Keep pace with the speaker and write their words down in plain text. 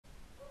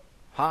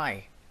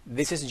Hi,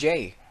 this is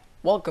Jay.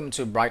 Welcome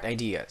to Bright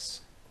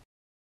Ideas.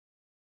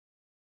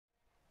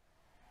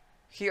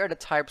 Here are the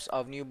types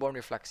of newborn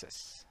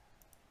reflexes: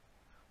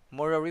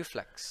 Moro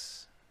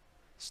Reflex,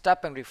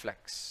 Stepping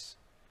Reflex,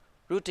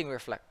 Rooting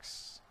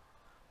Reflex,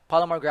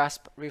 Palmar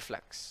Grasp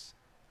Reflex,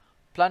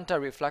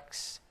 Plantar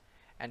Reflex,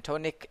 and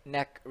Tonic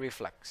Neck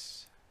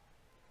Reflex.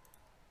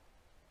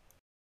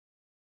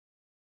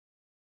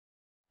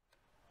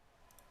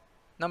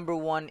 Number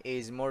 1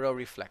 is Moro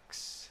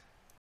Reflex.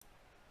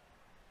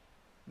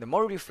 The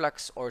Moro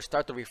reflex or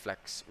startle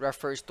reflex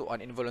refers to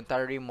an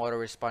involuntary motor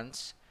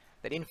response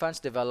that infants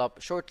develop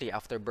shortly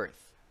after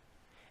birth.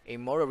 A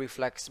Moro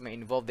reflex may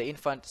involve the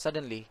infant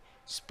suddenly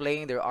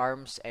splaying their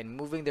arms and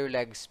moving their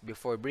legs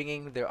before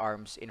bringing their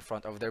arms in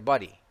front of their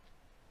body.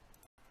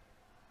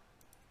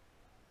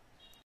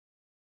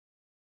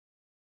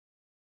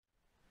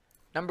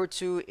 Number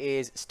 2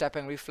 is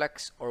stepping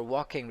reflex or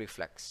walking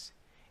reflex.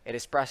 It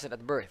is present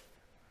at birth,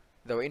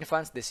 though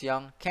infants this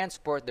young can't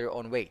support their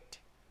own weight.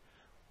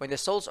 When the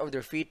soles of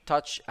their feet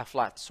touch a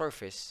flat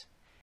surface,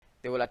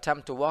 they will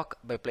attempt to walk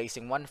by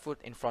placing one foot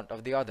in front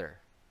of the other.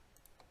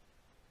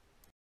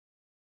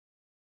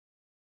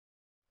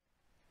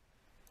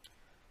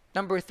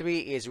 Number 3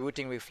 is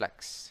rooting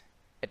reflex.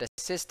 It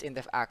assists in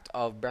the act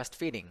of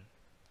breastfeeding.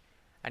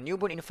 A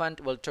newborn infant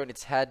will turn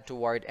its head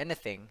toward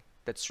anything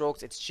that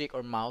strokes its cheek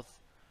or mouth,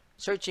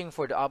 searching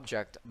for the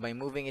object by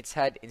moving its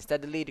head in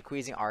steadily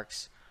decreasing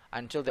arcs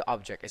until the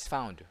object is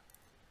found.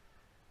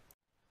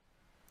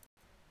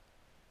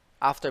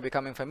 After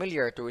becoming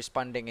familiar to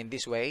responding in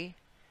this way,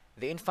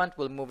 the infant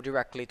will move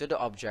directly to the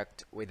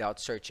object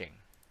without searching.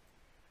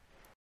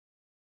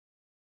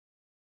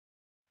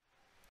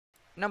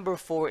 Number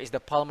 4 is the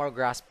palmar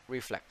grasp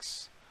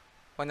reflex.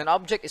 When an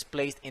object is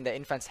placed in the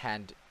infant's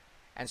hand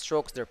and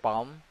strokes their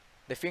palm,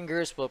 the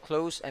fingers will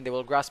close and they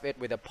will grasp it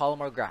with a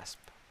palmar grasp.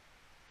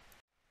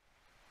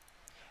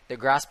 The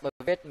grasp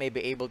of it may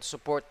be able to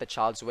support the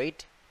child's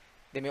weight.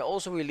 They may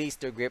also release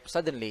their grip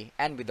suddenly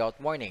and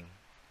without warning.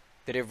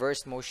 The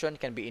reverse motion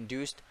can be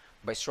induced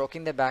by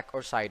stroking the back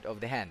or side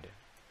of the hand.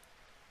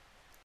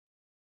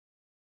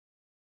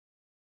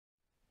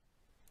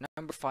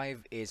 Number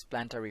 5 is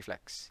plantar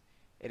reflex.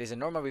 It is a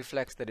normal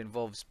reflex that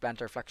involves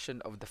plantar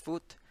flexion of the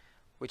foot,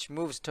 which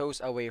moves toes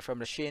away from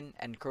the shin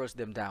and curls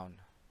them down.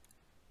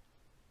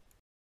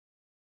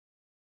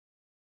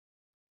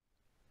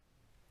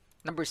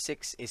 Number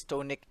 6 is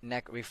tonic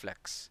neck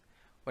reflex.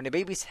 When a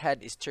baby's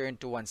head is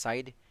turned to one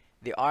side,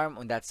 the arm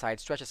on that side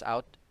stretches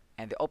out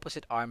and the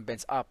opposite arm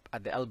bends up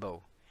at the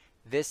elbow.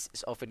 This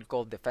is often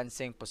called the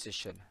fencing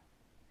position.